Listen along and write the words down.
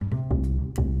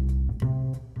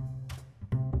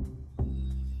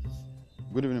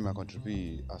Good evening, my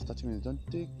country. Our starting minutes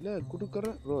don't take leg. Good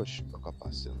current rush.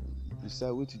 Okapase.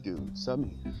 Mr. Wetindeh,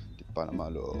 Sammy, the Panama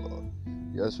Law.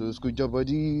 Yes, so school job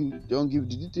body. Don't give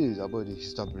the details about the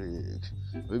Easter break.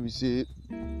 Maybe say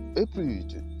April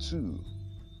 2,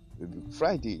 maybe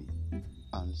Friday,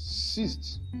 and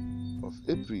 6th of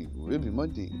April, maybe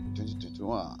Monday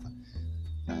 2021.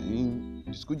 And in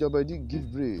the school job body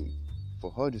give break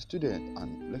for all the students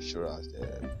and lecturers.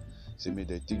 Say may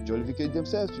they take jollificate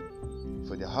themselves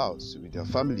for their house with their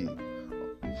family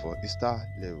for Easter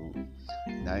level.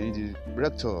 Now in the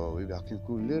rector we be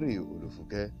Akinku Larry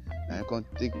Olufuke. Now you can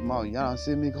take Mount Yan and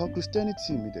say make all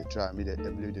Christianity may they try, may they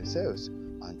believe themselves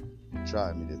and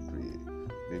try, may they pray.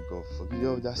 May God forgive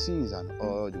all their sins and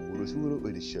all the words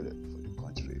where they share for the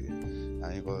country.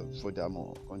 And you go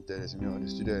furthermore contest me all the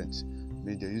students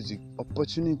may they use the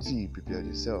opportunity prepare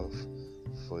themselves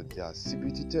for their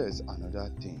CBT tests and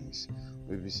other things.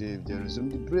 Maybe say if they resume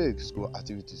the break, school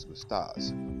activities will start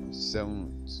on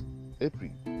 7th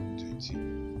April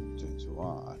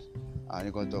 2021. And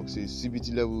you can talk say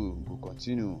CBT level will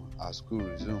continue as school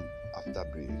resume after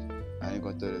break. And you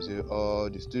can tell them say all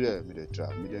the students may they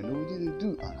try, may they know what they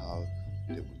do and how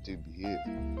they will take behave.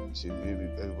 Say maybe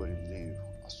everybody believe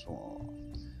as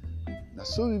one. Now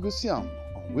so we go see on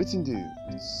Wetindeh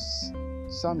with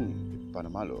Sammy, the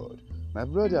Panama Lord. My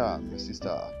brother, my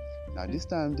sister, now this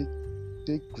time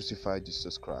they crucified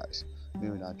Jesus Christ. May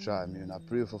we not try, may we not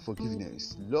pray for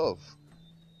forgiveness, love,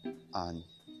 and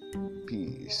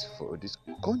peace for this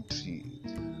country.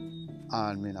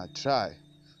 And may not try,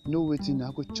 no waiting, I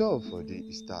go chop for the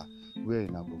Easter, where I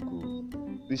go go.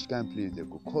 Which kind of place they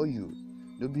go call you.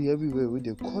 They'll be everywhere where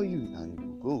they call you, and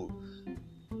you go.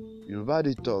 Yoruba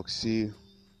they talk, say,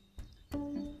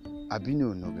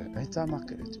 Abino no go enter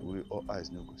market where all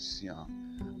eyes no go see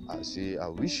am. I say I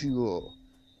wish you all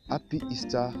happy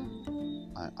Easter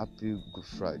and happy Good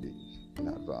Friday in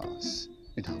advance.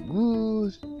 In a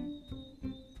good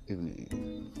evening.